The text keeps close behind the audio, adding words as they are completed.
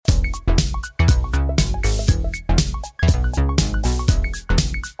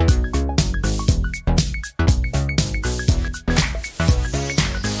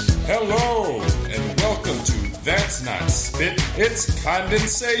That's not spit, it's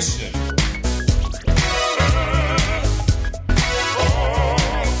condensation.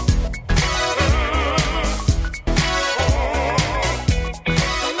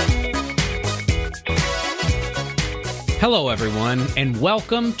 Hello, everyone, and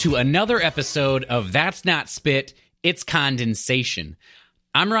welcome to another episode of That's Not Spit, It's Condensation.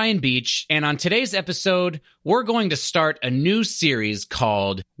 I'm Ryan Beach, and on today's episode, we're going to start a new series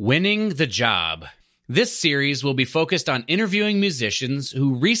called Winning the Job. This series will be focused on interviewing musicians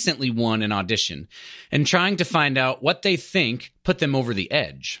who recently won an audition and trying to find out what they think put them over the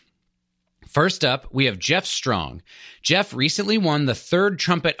edge. First up, we have Jeff Strong. Jeff recently won the third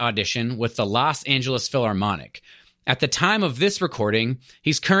trumpet audition with the Los Angeles Philharmonic. At the time of this recording,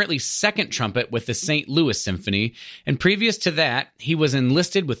 he's currently second trumpet with the St. Louis Symphony, and previous to that, he was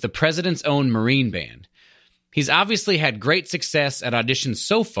enlisted with the President's Own Marine Band. He's obviously had great success at auditions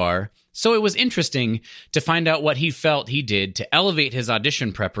so far, so it was interesting to find out what he felt he did to elevate his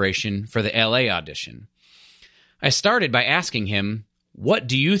audition preparation for the LA audition. I started by asking him, what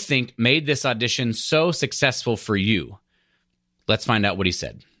do you think made this audition so successful for you? Let's find out what he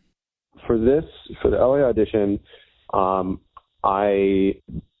said. For the LA audition, I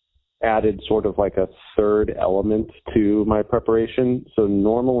added sort of like a third element to my preparation. So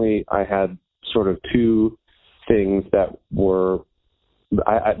normally I had sort of two things that were,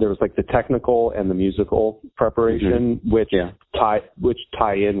 there was like the technical and the musical preparation, which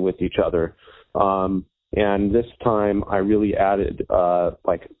tie in with each other. And this time I really added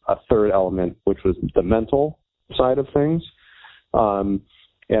like a third element, which was the mental side of things. And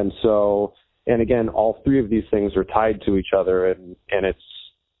again, all three of these things are tied to each other, and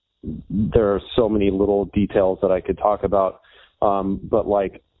there are so many little details that I could talk about. But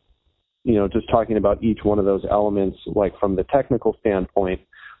like, you know, just talking about each one of those elements, like from the technical standpoint,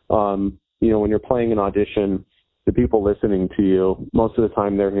 you know, when you're playing an audition, the people listening to you, most of the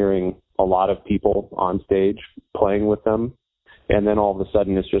time they're hearing a lot of people on stage playing with them. And then all of a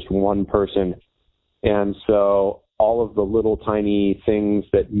sudden it's just one person. And so all of the little tiny things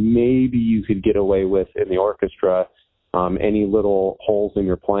that maybe you could get away with in the orchestra, any little holes in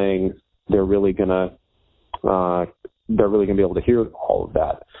your playing, they're really gonna be able to hear all of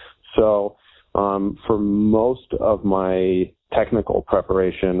that. So for most of my technical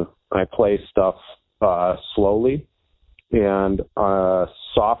preparation, I play stuff slowly and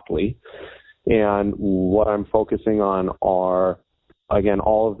softly, and what I'm focusing on are, again,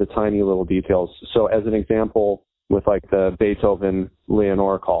 all of the tiny little details. So as an example, with like the Beethoven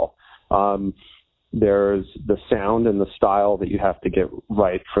Leonore call, there's the sound and the style that you have to get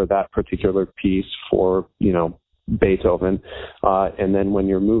right for that particular piece for, you know, Beethoven. And then when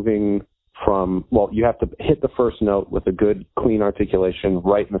you're moving from, well, you have to hit the first note with a good, clean articulation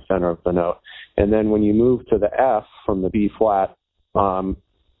right in the center of the note. And then when you move to the F from the B flat,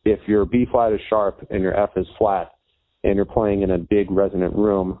 if your B flat is sharp and your F is flat and you're playing in a big resonant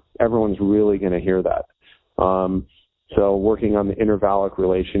room, everyone's really going to hear that. So working on the intervallic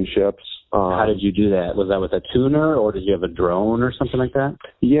relationships. How did you do that? Was that with a tuner, or did you have a drone or something like that?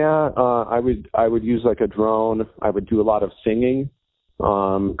 Yeah, I would use like a drone. I would do a lot of singing.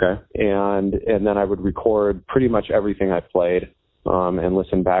 Okay. And then I would record pretty much everything I played, and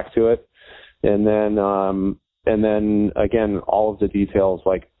listen back to it. And then again, all of the details,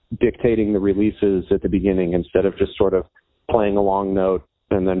 like dictating the releases at the beginning instead of just sort of playing a long note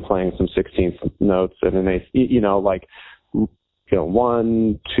and then playing some 16th notes and then they, you know, like, you know,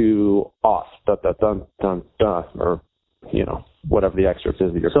 1, 2, off, da da da da da, or, you know, whatever the excerpt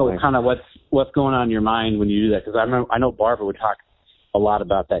is that you're playing. So kind of what's going on in your mind when you do that? Because I know Barbara would talk a lot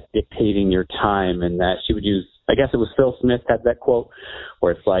about that, dictating your time, and that she would use, I guess it was Phil Smith had that quote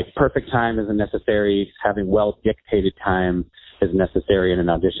where it's like, perfect time isn't necessary, having well dictated time is necessary in an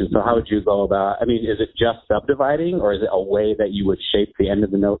audition. So how would you go about, I mean, is it just subdividing, or is it a way that you would shape the end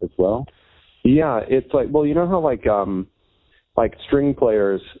of the note as well? Yeah, it's like, well, you know how like string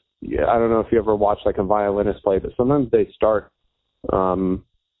players, I don't know if you ever watched like a violinist play, but sometimes they start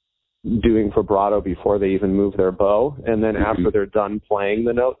doing vibrato before they even move their bow, and then after they're done playing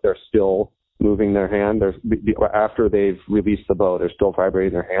the note, they're still moving their hand. After they've released the bow, they're still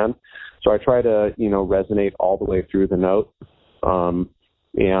vibrating their hand. So I try to, you know, resonate all the way through the note,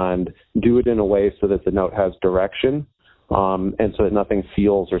 and do it in a way so that the note has direction, and so that nothing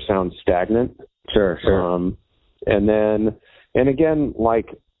feels or sounds stagnant. Sure. And again, like,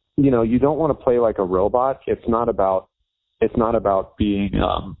 you know, you don't want to play like a robot. It's not about being,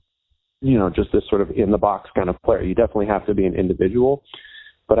 you know, just this sort of in the box kind of player. You definitely have to be an individual.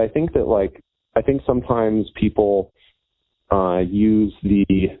 But I think that, like, I think sometimes people use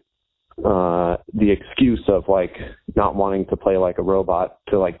the the excuse of like not wanting to play like a robot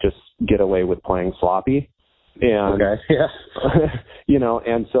to like just get away with playing sloppy. And, okay. Yeah. you know,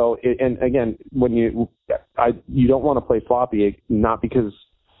 and so, and again, when you don't want to play sloppy, not because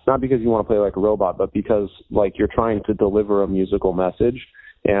you want to play like a robot, but because like you're trying to deliver a musical message.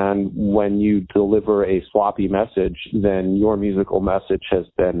 And when you deliver a sloppy message, then your musical message has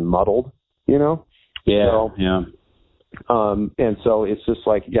been muddled, you know? Yeah. So, yeah. And so it's just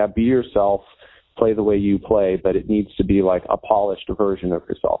like, yeah, be yourself, play the way you play, but it needs to be like a polished version of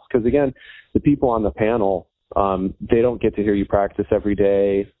yourself. Because again, the people on the panel, they don't get to hear you practice every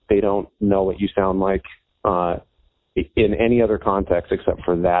day. They don't know what you sound like in any other context except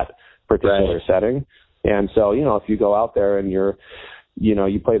for that particular setting. And so, you know, if you go out there and you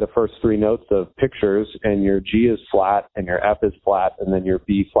play the first three notes of Pictures and your G is flat and your F is flat and then your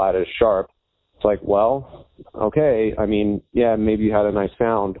B flat is sharp, it's like, well, okay. I mean, yeah, maybe you had a nice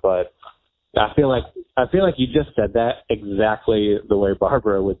sound, but I feel like you just said that exactly the way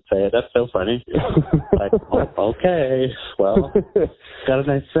Barbara would say it. That's so funny. Like, oh, okay, well, got a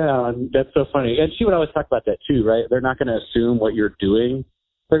nice sound. That's so funny. And she would always talk about that too, right? They're not going to assume what you're doing.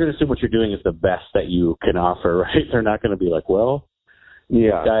 They're going to assume what you're doing is the best that you can offer, right? They're not going to be like, well,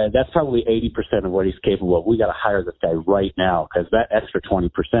 yeah, guy, that's probably 80% of what he's capable of. We got to hire this guy right now because that extra 20%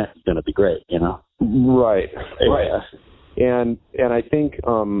 is going to be great, you know? Right. Yeah. Right. And I think,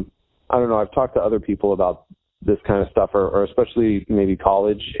 I don't know, I've talked to other people about this kind of stuff, or especially maybe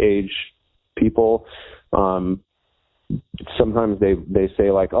college age people. Sometimes they say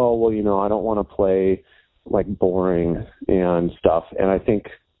like, oh, well, you know, I don't want to play like boring and stuff. And I think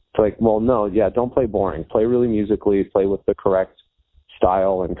it's like, well, no, yeah, don't play boring. Play really musically, play with the correct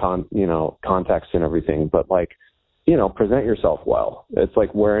style and context and everything. But like, you know, present yourself well. It's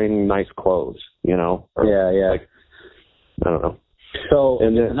like wearing nice clothes, you know? Yeah. Like, I don't know. So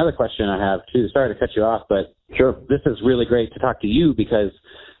and then, another question I have too, sorry to cut you off, but sure, this is really great to talk to you because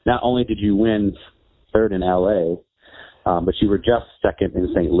not only did you win third in LA, but you were just second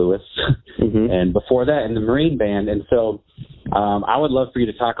in St. Louis, and before that in the Marine Band. And so I would love for you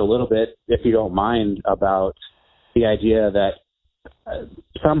to talk a little bit, if you don't mind, about the idea that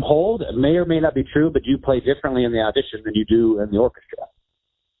some hold, may or may not be true, but you play differently in the audition than you do in the orchestra.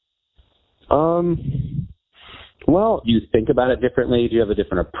 Well, do you think about it differently? Do you have a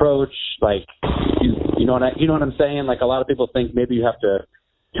different approach? Like, you know what I'm saying? Like, a lot of people think maybe you have to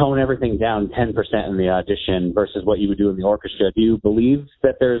tone everything down 10% in the audition versus what you would do in the orchestra. Do you believe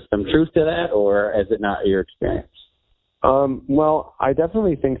that there's some truth to that, or is it not your experience? Well, I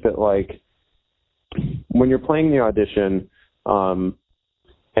definitely think that, like, when you're playing the audition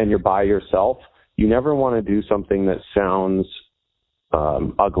and you're by yourself, you never want to do something that sounds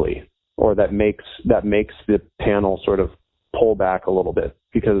ugly, or that makes the panel sort of pull back a little bit,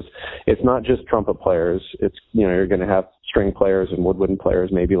 because it's not just trumpet players. It's, you know, you're going to have string players and woodwind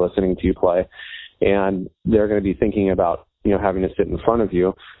players maybe listening to you play, and they're going to be thinking about, you know, having to sit in front of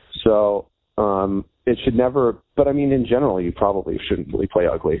you. So it should never, but I mean, in general, you probably shouldn't really play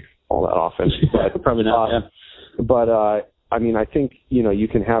ugly all that often. But, probably not. Yeah. But I mean, I think, you know, you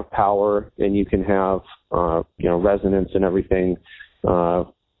can have power and you can have, you know, resonance and everything,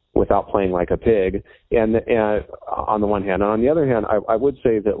 without playing like a pig. And on the one hand, and on the other hand, I would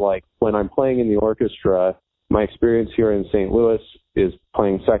say that, like, when I'm playing in the orchestra, my experience here in St. Louis is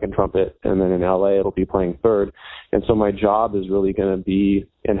playing second trumpet, and then in LA it'll be playing third. And so my job is really going to be,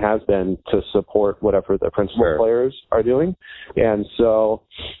 and has been, to support whatever the principal players are doing. And so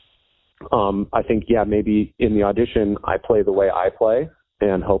I think, yeah, maybe in the audition I play the way I play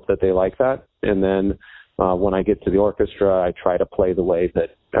and hope that they like that. And then when I get to the orchestra, I try to play the way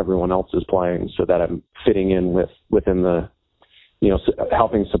that everyone else is playing, so that I'm fitting in within the, you know,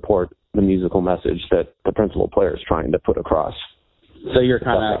 helping support the musical message that the principal player is trying to put across. So you're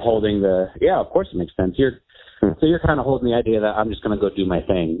kind of holding of course it makes sense. So you're kind of holding the idea that I'm just going to go do my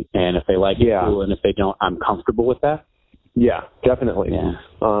thing, and if they like it, cool, and if they don't, I'm comfortable with that. Yeah, definitely. Yeah.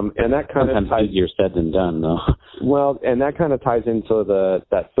 And that kind sometimes of easier said than done, though. Well, and that kind of ties into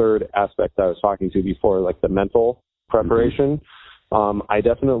that third aspect I was talking to before, like the mental preparation. I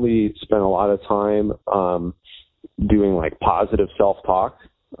definitely spent a lot of time doing like positive self-talk,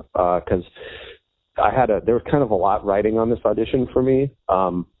 because there was kind of a lot riding on this audition for me.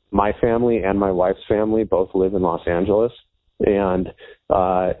 My family and my wife's family both live in Los Angeles, and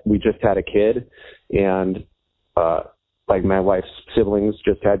we just had a kid, and like my wife's siblings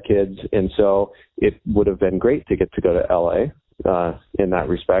just had kids, and so it would have been great to get to go to LA in that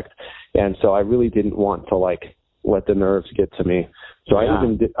respect. And so I really didn't want to like let the nerves get to me. So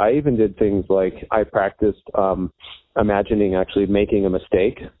I even did things like I practiced imagining actually making a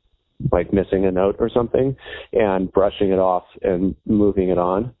mistake like missing a note or something, and brushing it off and moving it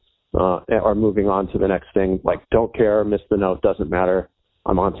on, or moving on to the next thing. Like, don't care, miss the note, doesn't matter.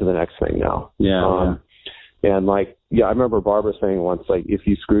 I'm on to the next thing now. Yeah. And like, I remember Barbara saying once, like, if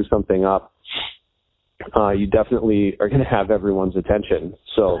you screw something up, you definitely are going to have everyone's attention.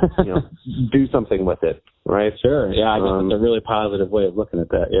 So, do something with it, right? Sure. Yeah, I guess it's a really positive way of looking at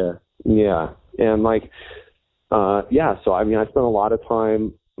that. Yeah. Yeah. And like, so I mean, I spent a lot of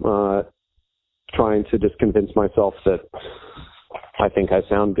time trying to just convince myself that I think I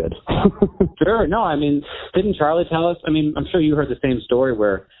sound good. Sure. No, I mean, didn't Charlie tell us? I mean, I'm sure you heard the same story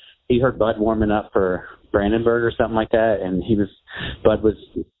where he heard Bud warming up for Brandenburg or something like that, and Bud was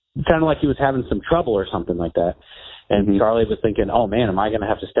sounded like he was having some trouble or something like that. And Charlie was thinking, oh man, am I going to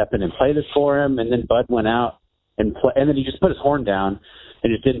have to step in and play this for him? And then Bud went out and then he just put his horn down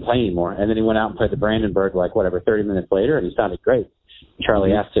and just didn't play anymore. And then he went out and played the Brandenburg, 30 minutes later, and he sounded great.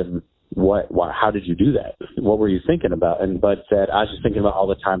 Charlie asked him, how did you do that? What were you thinking about? And Bud said, I was just thinking about all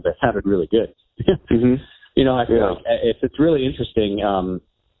the times I sounded really good. I feel like it's really interesting.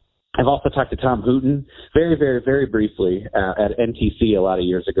 I've also talked to Tom Hooten very, very, very briefly at NTC a lot of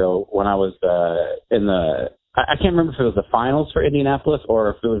years ago when I was I can't remember if it was the finals for Indianapolis or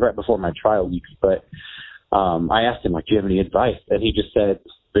if it was right before my trial weeks, but I asked him, do you have any advice? And he just said,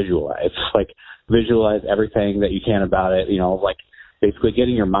 visualize. Visualize everything that you can about it. Basically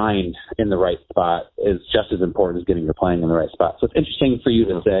getting your mind in the right spot is just as important as getting your playing in the right spot. So it's interesting for you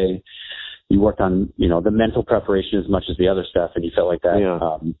to say you worked on, the mental preparation as much as the other stuff, and you felt like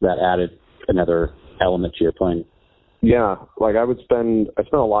that that added another element to your playing. Yeah, I spent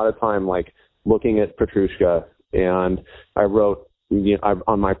a lot of time looking at Petrushka, and I wrote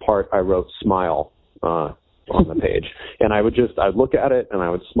on my part I wrote smile on the page, and I'd look at it and I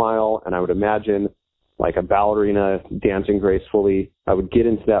would smile and I would imagine like a ballerina dancing gracefully. I would get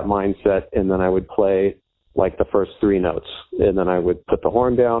into that mindset, and then I would play the first 3 notes, and then I would put the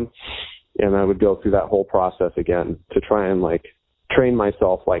horn down, and I would go through that whole process again to try and train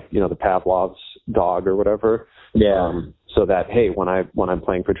myself, the Pavlov's dog or whatever. Yeah. So that, hey, when I'm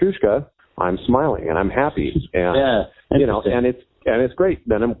playing Petrushka, I'm smiling and I'm happy. And, and it's great.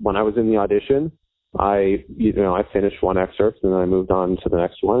 Then when I was in the audition, I finished one excerpt and then I moved on to the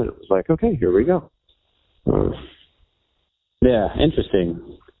next one, and it was like, okay, here we go. Yeah,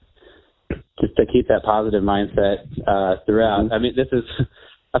 interesting. Just to keep that positive mindset throughout. I mean,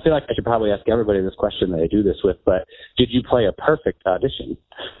 I feel like I should probably ask everybody this question that I do this with, but did you play a perfect audition?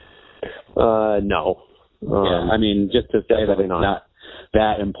 No. I mean, just to say that it's not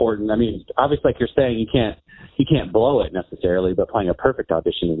that important. I mean, obviously, like you're saying, you can't blow it necessarily, but playing a perfect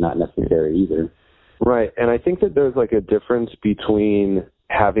audition is not necessary either. Right, and I think that there's a difference between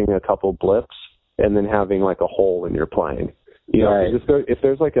having a couple blips and then having a hole in your playing. Right. If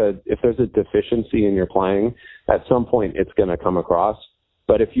there's a deficiency in your playing, at some point it's going to come across.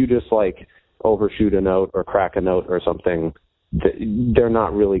 But if you just overshoot a note or crack a note or something, they're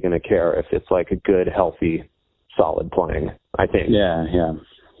not really going to care if it's a good, healthy, solid playing, I think. Yeah.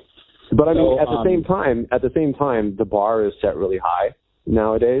 But I mean, at the same time, the bar is set really high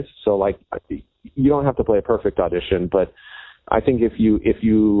nowadays. So you don't have to play a perfect audition, but I think if you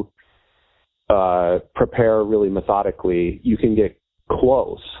prepare really methodically, you can get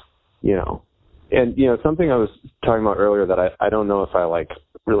close, And, something I was talking about earlier that I don't know if I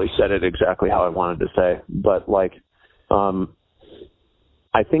really said it exactly how I wanted to say, but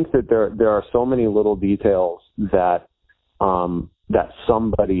I think that there are so many little details that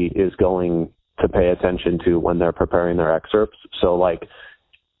somebody is going to pay attention to when they're preparing their excerpts. So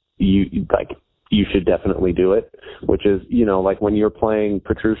you should definitely do it, which is, when you're playing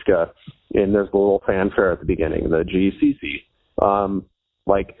Petrushka and there's the little fanfare at the beginning, the GCC,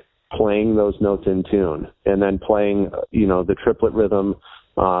 playing those notes in tune, and then playing, the triplet rhythm,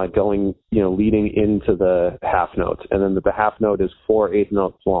 going, leading into the half note, and then the half note is 4 8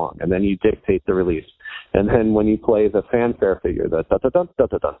 notes long, and then you dictate the release. And then when you play the fanfare figure, the da-da-dum,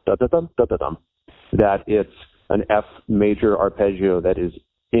 da-da-dum, da-da-dum, da-da-dum, that it's an F major arpeggio that is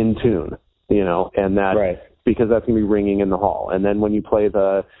in tune, and that, right, because that's going to be ringing in the hall. And then when you play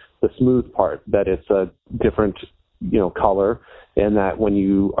the smooth part, that it's a different, color, and that when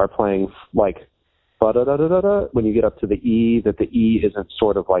you are playing when you get up to the E, that the E isn't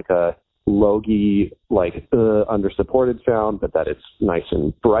sort of like a logy, under supported sound, but that it's nice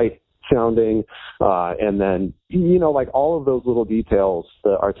and bright sounding. And then, all of those little details,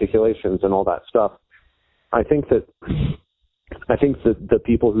 the articulations and all that stuff, I think that the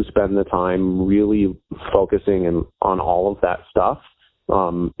people who spend the time really focusing on all of that stuff,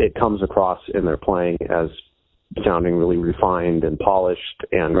 it comes across in their playing as sounding really refined and polished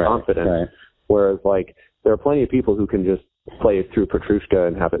and confident. Right. Whereas like there are plenty of people who can just play it through Petrushka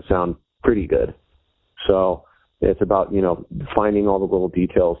and have it sound pretty good. So it's about, you know, finding all the little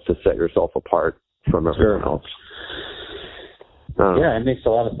details to set yourself apart from everyone else. Yeah, it makes a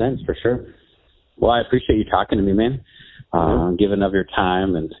lot of sense for sure. Well, I appreciate you talking to me, man. Giving of your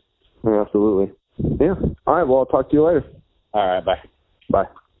time and. Absolutely. Yeah. All right. Well, I'll talk to you later. All right. Bye. Bye.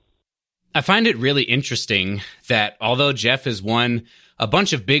 I find it really interesting that although Jeff has won a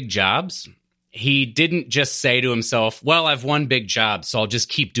bunch of big jobs, he didn't just say to himself, well, I've won big jobs, so I'll just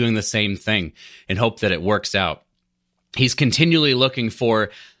keep doing the same thing and hope that it works out. He's continually looking for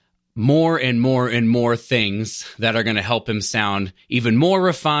more and more and more things that are going to help him sound even more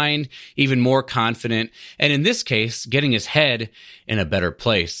refined, even more confident, and in this case, getting his head in a better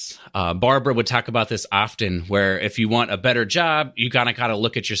place. Barbara would talk about this often, where if you want a better job, you got to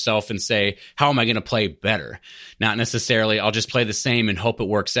look at yourself and say, how am I going to play better? Not necessarily, I'll just play the same and hope it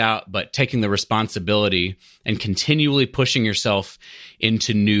works out, but taking the responsibility and continually pushing yourself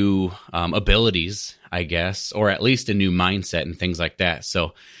into new abilities, I guess, or at least a new mindset and things like that.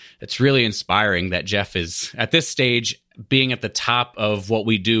 So it's really inspiring that Jeff is, at this stage, being at the top of what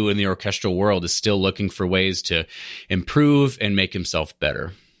we do in the orchestral world, is still looking for ways to improve and make himself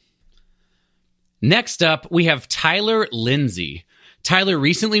better. Next up, we have Tyler Lindsay. Tyler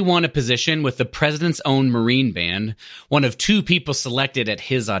recently won a position with the President's Own Marine Band, one of 2 people selected at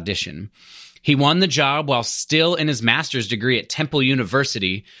his audition. He won the job while still in his master's degree at Temple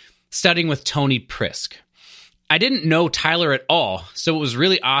University, studying with Tony Prisk. I didn't know Tyler at all, so it was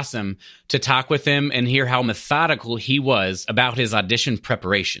really awesome to talk with him and hear how methodical he was about his audition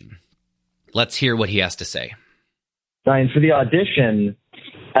preparation. Let's hear what he has to say. And for the audition,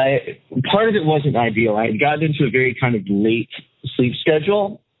 part of it wasn't ideal. I had gotten into a very kind of late sleep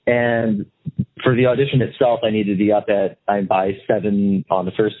schedule, and for the audition itself, I needed to be up by 7 on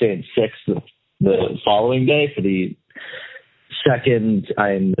the first day and 6 the following day for the second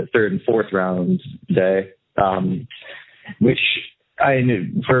and the third and fourth round day. Which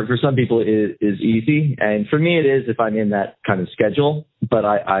for some people is easy, and for me it is if I'm in that kind of schedule. But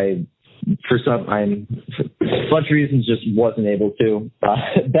I'm for a bunch of reasons just wasn't able to.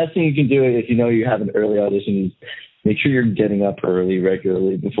 Best thing you can do if you know you have an early audition is make sure you're getting up early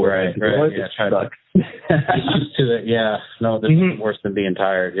regularly before. Right. Yeah, suck. Get used to it. Yeah. No, there's nothing worse than being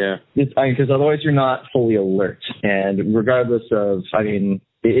tired. Yeah. Because otherwise you're not fully alert, and regardless of,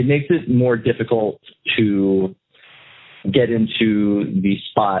 it makes it more difficult to get into the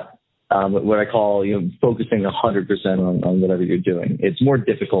spot, what I call, focusing 100% on whatever you're doing. It's more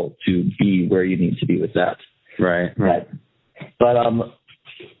difficult to be where you need to be with that. Right. But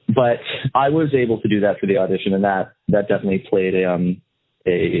I was able to do that for the audition, and that definitely played a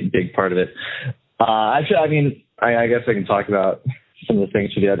big part of it. Actually, I guess I can talk about some of the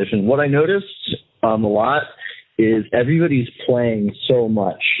things for the audition. What I noticed a lot is everybody's playing so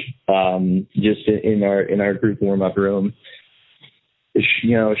much, just in our group warm-up room,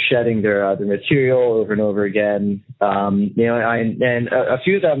 shedding their material over and over again. And a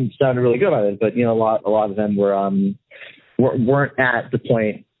few of them sounded really good at it, but a lot of them weren't at the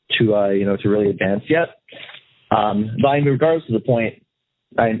point to really advance yet. But regardless of the point,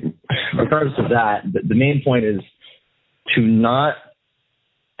 regardless of that, the main point is to not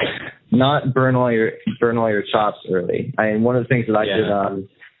burn all your chops early. One of the things that I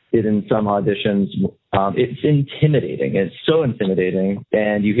did in some auditions, it's intimidating. It's so intimidating,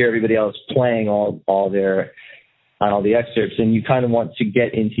 and you hear everybody else playing all the excerpts, and you kind of want to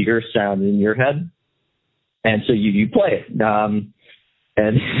get into your sound in your head, and so you play it,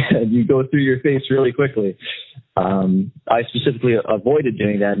 and you go through your face really quickly. I specifically avoided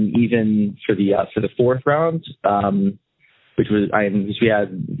doing that, and even for the fourth round, which we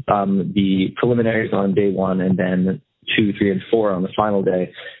had the preliminaries on day 1 and then 2, 3, and 4 on the final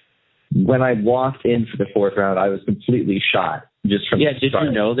day. When I walked in for the fourth round, I was completely shot just from the start. Did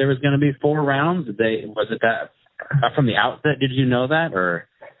you know there was going to be 4 rounds? Was it that from the outset? Did you know that, or?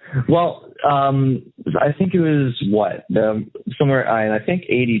 Well, I think it was somewhere. I think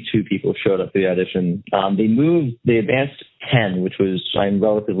 82 people showed up for the audition. They advanced 10, which was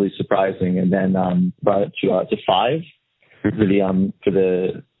relatively surprising, and then brought it to 5 for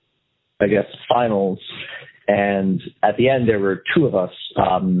the I guess finals. And at the end there were 2 of us,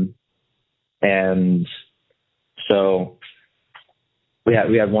 and so we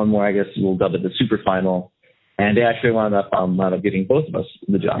had one more. I guess we'll dub it the super final. And they actually wound up giving both of us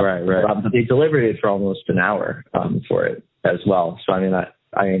the job. Right. But they deliberated for almost an hour for it as well. So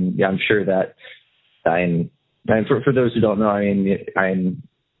I'm sure that for those who don't know,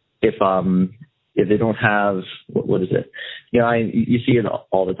 if if they don't have, what is it? You see it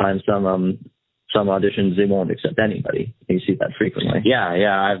all the time. Some auditions, they won't accept anybody. You see that frequently. Yeah.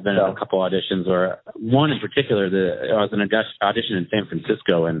 I've been in a couple auditions, or one in particular. I was in an audition in San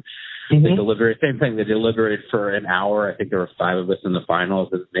Francisco, and they deliberated. Same thing. They deliberated for an hour. I think there were 5 of us in the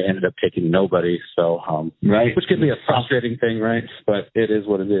finals, and they ended up taking nobody. So, right, which can be a frustrating thing, right? But it is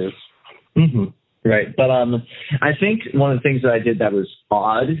what it is. Mm-hmm. Right. But I think one of the things that I did that was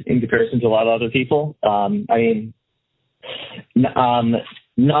odd in comparison to a lot of other people. Not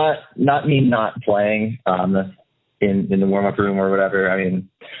me not playing in the warm-up room or whatever. I mean,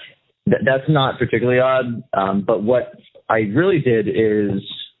 that's not particularly odd. But what I really did is,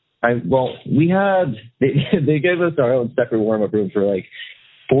 they gave us our own separate warm-up room for like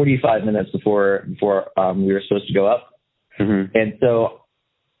 45 minutes before we were supposed to go up. Mm-hmm. And so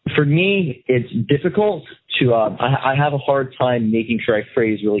for me, it's difficult to, I have a hard time making sure I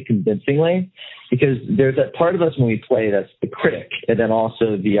phrase really convincingly, because there's that part of us when we play that's the critic, and then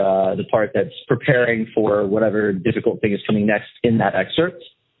also the part that's preparing for whatever difficult thing is coming next in that excerpt.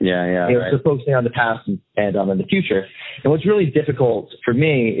 Yeah. Right. So focusing on the past and on the future. And what's really difficult for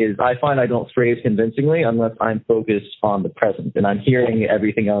me is I find I don't phrase convincingly unless I'm focused on the present and I'm hearing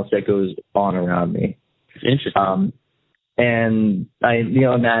everything else that goes on around me. Interesting. And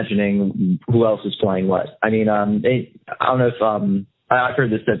imagining who else is playing what. I mean, I don't know if I've heard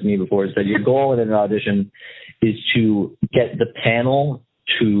this said to me before, is that your goal in an audition is to get the panel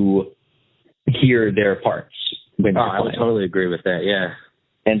to hear their parts when you're playing. I would totally agree with that. Yeah.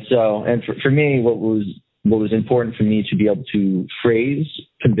 And so, for me, what was important for me to be able to phrase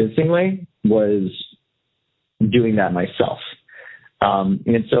convincingly was doing that myself.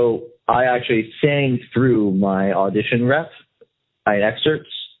 And so I actually sang through my audition rep, excerpts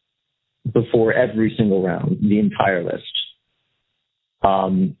before every single round, the entire list.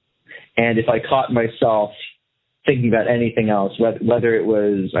 And if I caught myself thinking about anything else, whether it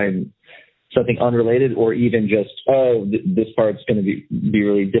was something unrelated or even just, this part's going to be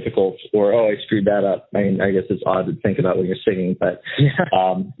really difficult, or, I screwed that up. I mean, I guess it's odd to think about when you're singing, but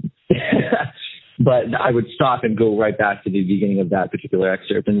but I would stop and go right back to the beginning of that particular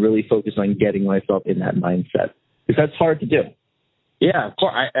excerpt and really focus on getting myself in that mindset, because that's hard to do. Yeah, of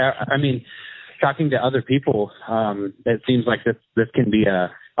course. I mean, talking to other people, it seems like this can be a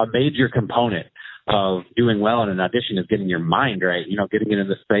major component of doing well in an audition, is getting your mind right, getting into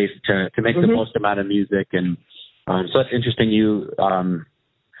the space to make the most amount of music. And so it's interesting you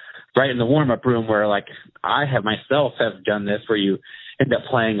right in the warm-up room where, like, I have myself have done this, where you end up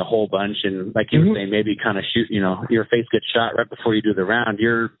playing a whole bunch, and like you were saying, maybe kind of shoot, your face gets shot right before you do the round.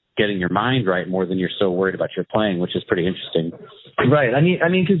 You're getting your mind right more than you're so worried about your playing, which is pretty interesting. Right. I mean,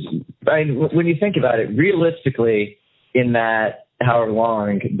 because when you think about it, realistically, in that however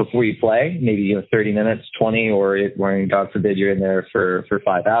long before you play, maybe 30 minutes, 20, or when, God forbid, you're in there for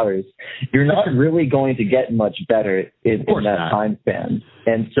 5 hours, you're not really going to get much better in that time span.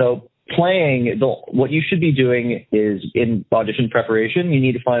 And so playing, what you should be doing is, in audition preparation, you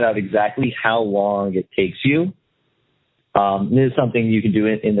need to find out exactly how long it takes you. This is something you can do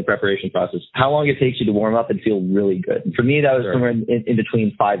in the preparation process. How long it takes you to warm up and feel really good. And for me, that was somewhere in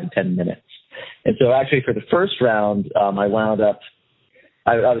between 5 to 10 minutes. And so actually for the first round, I wound up,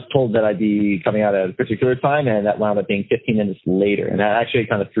 I was told that I'd be coming out at a particular time, and that wound up being 15 minutes later. And that actually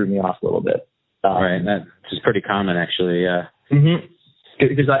kind of threw me off a little bit. Right. That's pretty common, actually. Yeah. Mm-hmm.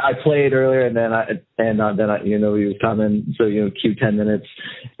 Because I played earlier, and then he was coming. So, cue 10 minutes.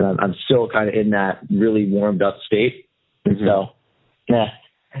 And I'm still kind of in that really warmed up state. Mm-hmm. So, but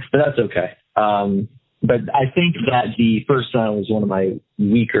that's okay. But I think that the first round was one of my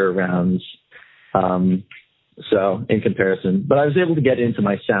weaker rounds. So in comparison, but I was able to get into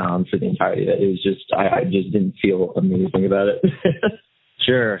my sound for the entirety of it. It was just, I just didn't feel amazing about it.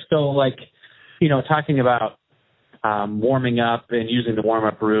 Sure. So, like, talking about warming up and using the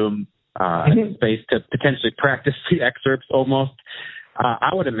warm-up room space to potentially practice the excerpts almost, I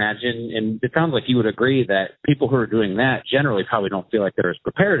would imagine, and it sounds like you would agree, that people who are doing that generally probably don't feel like they're as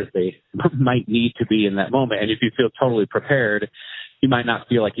prepared as they might need to be in that moment. And if you feel totally prepared, you might not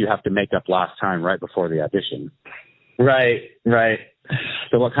feel like you have to make up lost time right before the audition. Right.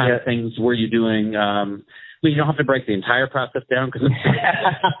 So what kind of things were you doing? You don't have to break the entire process down because it's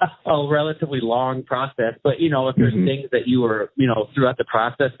a relatively long process. But, if there's things that you were, throughout the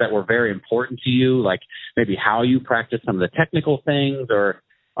process that were very important to you, like maybe how you practiced some of the technical things, or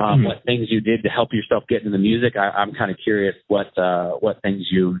what things you did to help yourself get into the music, I'm kind of curious what things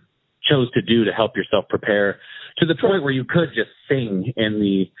you chose to do to help yourself prepare to the point where you could just sing in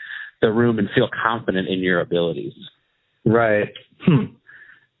the room and feel confident in your abilities. Right.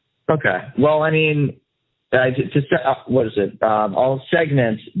 Okay. Well, I mean, what is it? I'll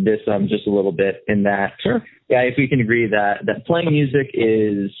segment this just a little bit in that. Sure. Yeah, if we can agree that playing music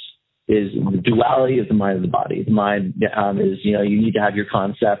is the duality of the mind and the body. The mind is, you need to have your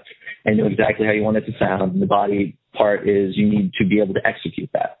concept and know exactly how you want it to sound. And the body part is you need to be able to execute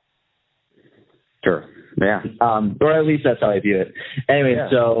that. Sure. Yeah. Or at least that's how I view it. Anyway, Yeah.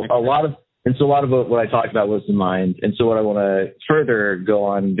 so a lot of what I talked about was the mind. And so what I want to further go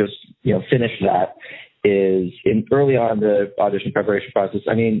on, just, finish that is early on the audition preparation process.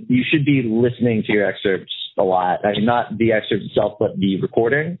 I mean, you should be listening to your excerpts a lot. I mean, not the excerpt itself, but the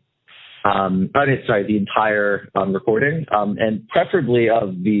recording. The entire recording, and preferably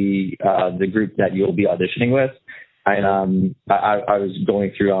of the group that you'll be auditioning with. I was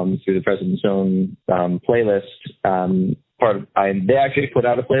going through the President's Own playlist. They actually put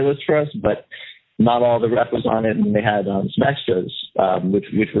out a playlist for us, but not all the rep was on it, and they had some extras,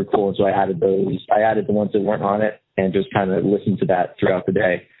 which were cool. And so I added those. I added the ones that weren't on it, and just kind of listened to that throughout the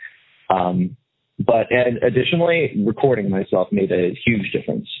day. But additionally, recording myself made a huge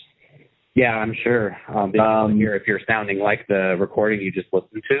difference. Yeah, I'm sure. If you're sounding like the recording you just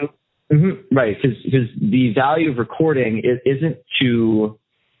listened to. Mm-hmm. Right, because the value of recording isn't to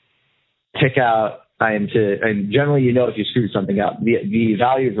pick out, and generally if you screwed something up. The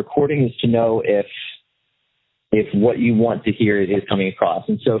value of recording is to know if what you want to hear is coming across.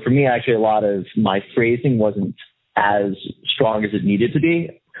 And so for me, actually, a lot of my phrasing wasn't as strong as it needed to be.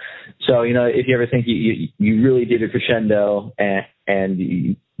 So, if you ever think you really did a crescendo and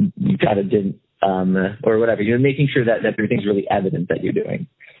you kind of didn't, or whatever, making sure that everything's really evident that you're doing.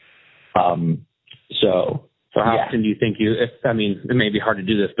 So how often do you think it may be hard to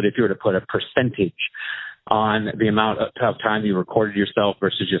do this, but if you were to put a percentage on the amount of time you recorded yourself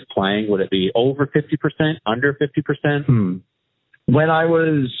versus just playing, would it be over 50%, under 50%? When I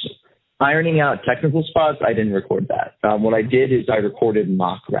was ironing out technical spots, I didn't record that. What I did is I recorded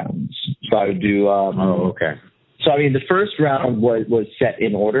mock rounds. So I would do, okay. So, the first round was set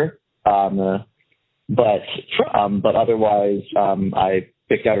in order. But otherwise, I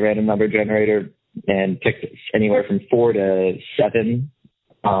picked out a random number generator and picked anywhere from 4 to 7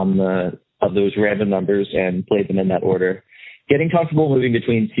 of those random numbers and played them in that order. Getting comfortable moving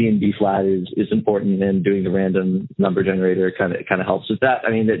between C and B flat is important, and doing the random number generator kind of helps with that.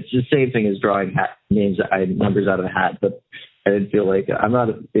 It's the same thing as drawing numbers out of a hat, but I didn't feel like I'm not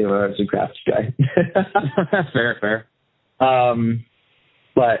a arts and crafts guy. Fair.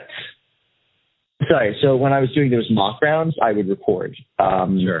 But sorry. So when I was doing those mock rounds, I would record.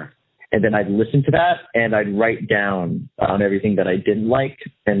 Sure. And then I'd listen to that, and I'd write down everything that I didn't like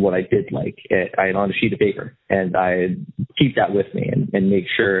and what I did like on a sheet of paper, and I'd keep that with me and make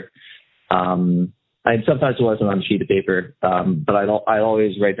sure. And sometimes it wasn't on a sheet of paper, but I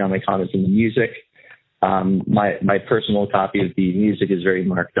always write down my comments in the music. My personal copy of the music is very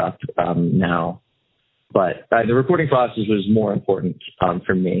marked up now, but the recording process was more important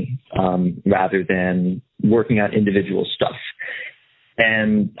for me rather than working on individual stuff.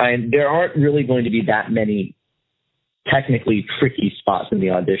 And there aren't really going to be that many technically tricky spots in the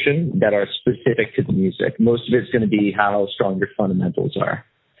audition that are specific to the music. Most of it's going to be how strong your fundamentals are.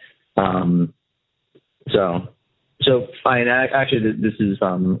 So fine. Actually, this is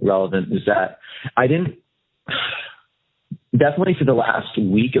relevant. Is that I didn't definitely for the last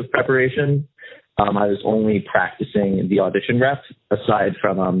week of preparation, I was only practicing the audition rep aside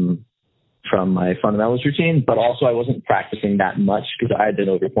from my fundamentals routine, but also I wasn't practicing that much because I had been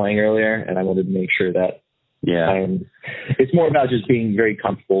overplaying earlier, and I wanted to make sure that it's more about just being very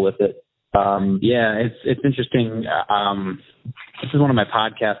comfortable with it. It's interesting. This is one of my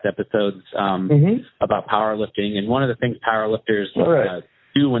podcast episodes about powerlifting, and one of the things powerlifters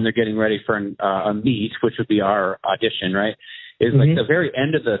do when they're getting ready for a meet, which would be our audition, right, is like the very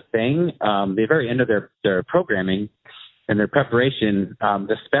end of the thing, the very end of their programming and their preparation,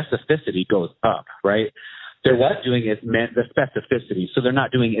 the specificity goes up, right? They're not doing the specificity, so they're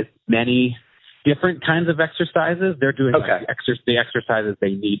not doing as many different kinds of exercises. They're doing the exercises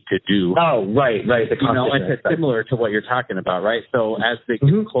they need to do. Oh, right. It's similar to what you're talking about, right? So as they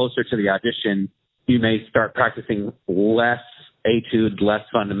get closer to the audition, you may start practicing less etudes, less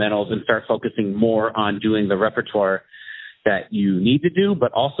fundamentals, and start focusing more on doing the repertoire that you need to do.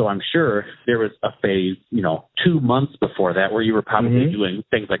 But also, I'm sure there was a phase, 2 months before that where you were probably doing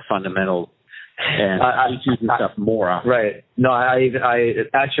things like fundamentals and etudes and stuff more often. Right. No, I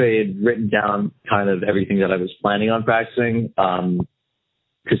actually had written down kind of everything that I was planning on practicing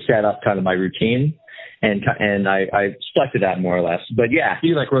to set up kind of my routine, and I stuck to that more or less. But yeah,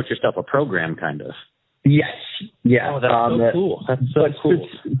 you wrote yourself a program, kind of. Yes. Yeah. Oh, that's so cool. That's so cool.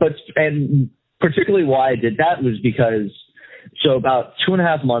 But particularly why I did that was because, so about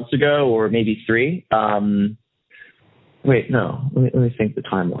 2.5 months ago, or maybe 3, wait, no, let me think the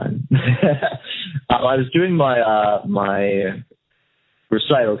timeline. I was doing my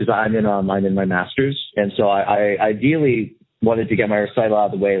recital because I'm in my master's. And so I ideally wanted to get my recital out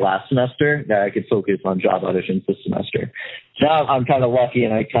of the way last semester that I could focus on job auditions this semester. So now I'm kind of lucky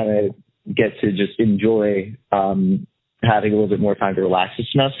and I kind of get to just enjoy having a little bit more time to relax this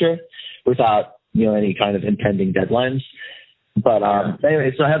semester without, any kind of impending deadlines. But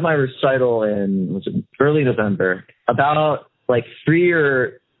anyway, so I had my recital in early November. About like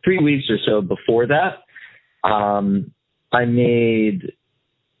 3 weeks or so before that, I made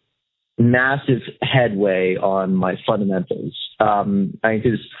massive headway on my fundamentals. How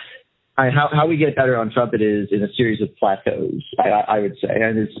we get better on trumpet is in a series of plateaus, I would say,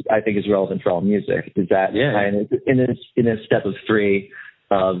 and I think is relevant for all music. Is that in a step of 3.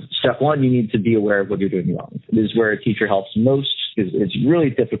 Step 1, you need to be aware of what you're doing wrong. This is where a teacher helps most, because it's really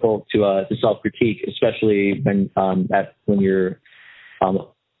difficult to self-critique, especially when you're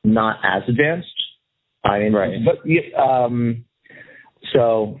not as advanced. Right. But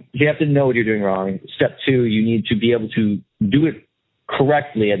so you have to know what you're doing wrong. Step 2, you need to be able to do it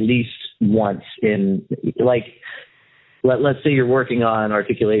correctly at least once in, like, let's say you're working on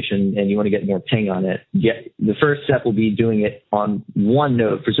articulation and you want to get more ping on it. The first step will be doing it on one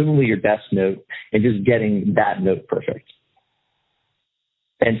note, presumably your best note, and just getting that note perfect.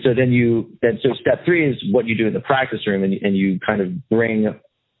 And so so step 3 is what you do in the practice room, and you kind of bring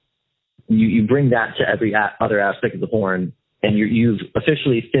that to every other aspect of the horn, and you've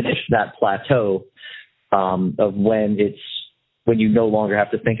officially finished that plateau of when you no longer have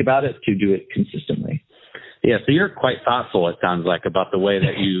to think about it to do it consistently. Yeah, so you're quite thoughtful, it sounds like, about the way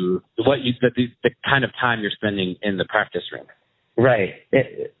that the kind of time you're spending in the practice room. Right.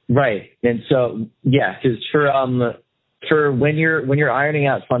 Right. And so, yeah, because for when you're ironing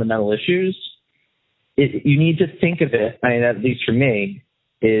out fundamental issues, you need to think of it, at least for me,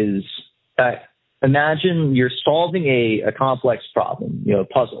 is imagine you're solving a complex problem, a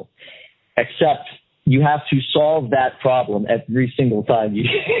puzzle, except you have to solve that problem every single time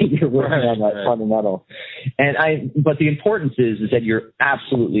you're working on that fundamental. But the importance is that you're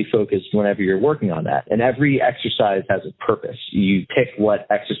absolutely focused whenever you're working on that. And every exercise has a purpose. You pick what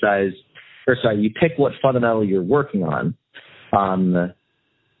fundamental you're working on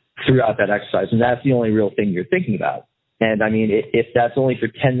throughout that exercise. And that's the only real thing you're thinking about. And if that's only for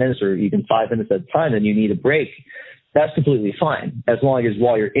 10 minutes or even 5 minutes at a time, and you need a break, that's completely fine. As long as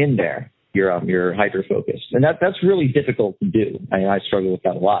while you're in there, you're hyper focused, and that's really difficult to do. I struggle with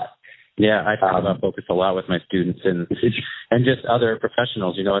that a lot. Yeah, I talk about focus a lot with my students and just other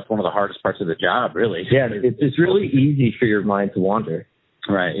professionals. It's one of the hardest parts of the job, really. Yeah, it's really easy for your mind to wander.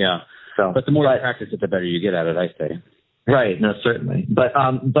 Right. Yeah. So, but the more you practice it, the better you get at it, I say. Right. No, certainly. But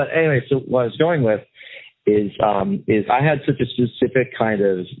anyway, so what I was going with is I had such a specific kind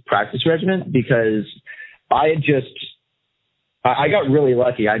of practice regimen because I got really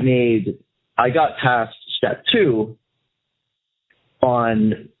lucky. I got past step 2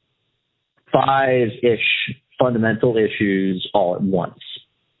 on 5-ish fundamental issues all at once.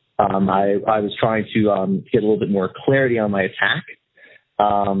 I was trying to get a little bit more clarity on my attack.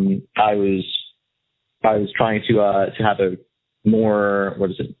 I was trying to have a more,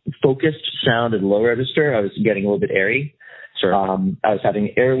 focused sound and low register. I was getting a little bit airy. Sure. I was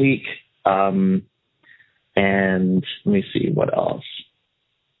having air leak. And let me see what else.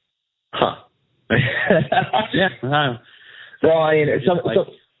 Yeah. Well, some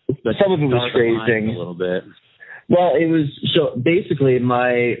of it was phrasing a little bit. Well, it was so basically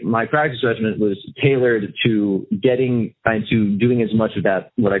my practice regimen was tailored to getting into doing as much of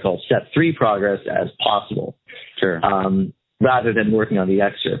that what I call step 3 progress as possible. Sure. Rather than working on the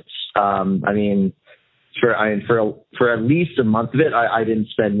excerpts. For at least a month of it, I didn't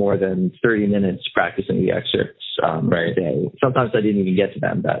spend more than 30 minutes practicing the excerpts a day. Sometimes I didn't even get to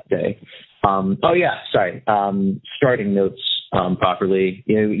them that day. Starting notes properly.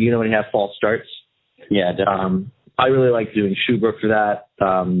 You know when you have false starts? Yeah, definitely. I really like doing Schubert for that.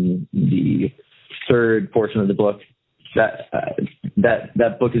 The third portion of the book, that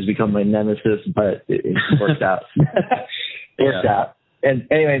book has become my nemesis, but it worked out. Worked out. And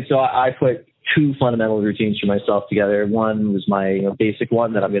anyway, so I put 2 fundamental routines for myself together. One was my basic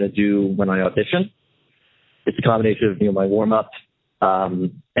one that I'm going to do when I audition. It's a combination of my warm up,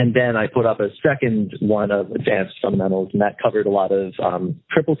 and then I put up a second one of advanced fundamentals, and that covered a lot of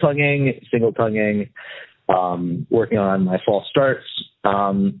triple tonguing, single tonguing, working on my false starts,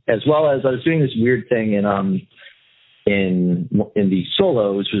 as well as I was doing this weird thing in the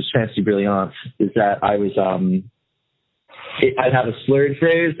solo, which was Fantasy Brilliant, is that I was I'd have a slurred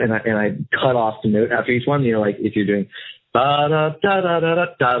phrase and I'd cut off the note after each one. You know, like if you're doing da da da da da da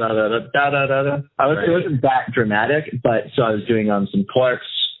da da da da da da. It wasn't that dramatic, but so I was doing some Clark's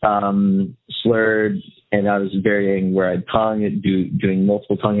slurred, and I was varying where I'd tongue it, doing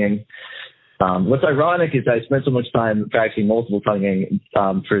multiple tonguing. What's ironic is I spent so much time practicing multiple tonguing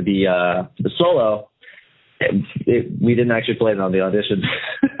for the solo. We didn't actually play it on the audition.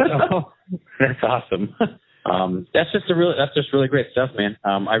 Oh, that's awesome. That's just really great stuff, man.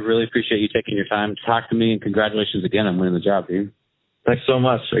 I really appreciate you taking your time to talk to me, and congratulations again on winning the job, dude. Thanks so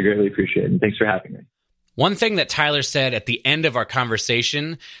much. I greatly appreciate it, and thanks for having me. One thing that Tyler said at the end of our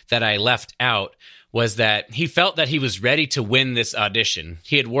conversation that I left out was that he felt that he was ready to win this audition.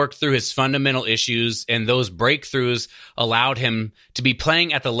 He had worked through his fundamental issues, and those breakthroughs allowed him to be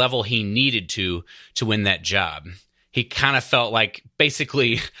playing at the level he needed to win that job. He kind of felt like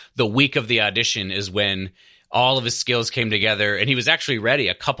basically the week of the audition is when all of his skills came together, and he was actually ready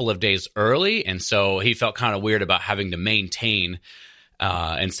a couple of days early, and so he felt kind of weird about having to maintain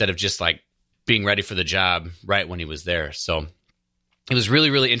instead of just like being ready for the job right when he was there. So it was really,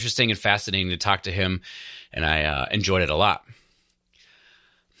 really interesting and fascinating to talk to him, and I enjoyed it a lot.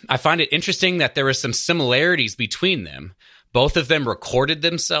 I find it interesting that there were some similarities between them. Both of them recorded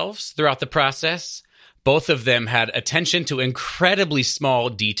themselves throughout the process. Both of them had attention to incredibly small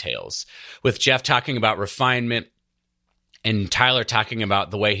details, with Jeff talking about refinement and Tyler talking about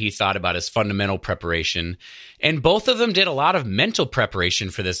the way he thought about his fundamental preparation. And both of them did a lot of mental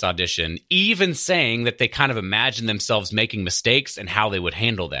preparation for this audition, even saying that they kind of imagined themselves making mistakes and how they would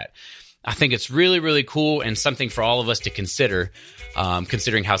handle that. I think it's really, really cool and something for all of us to consider,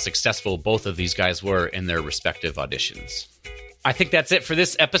 considering how successful both of these guys were in their respective auditions. I think that's it for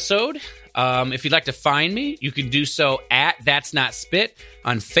this episode. If you'd like to find me, you can do so at That's Not Spit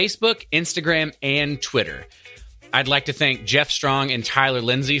on Facebook, Instagram, and Twitter. I'd like to thank Jeff Strong and Tyler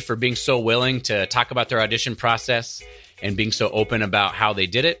Lindsay for being so willing to talk about their audition process and being so open about how they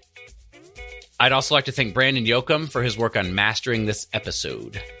did it. I'd also like to thank Brandon Yoakum for his work on mastering this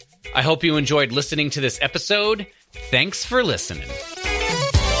episode. I hope you enjoyed listening to this episode. Thanks for listening.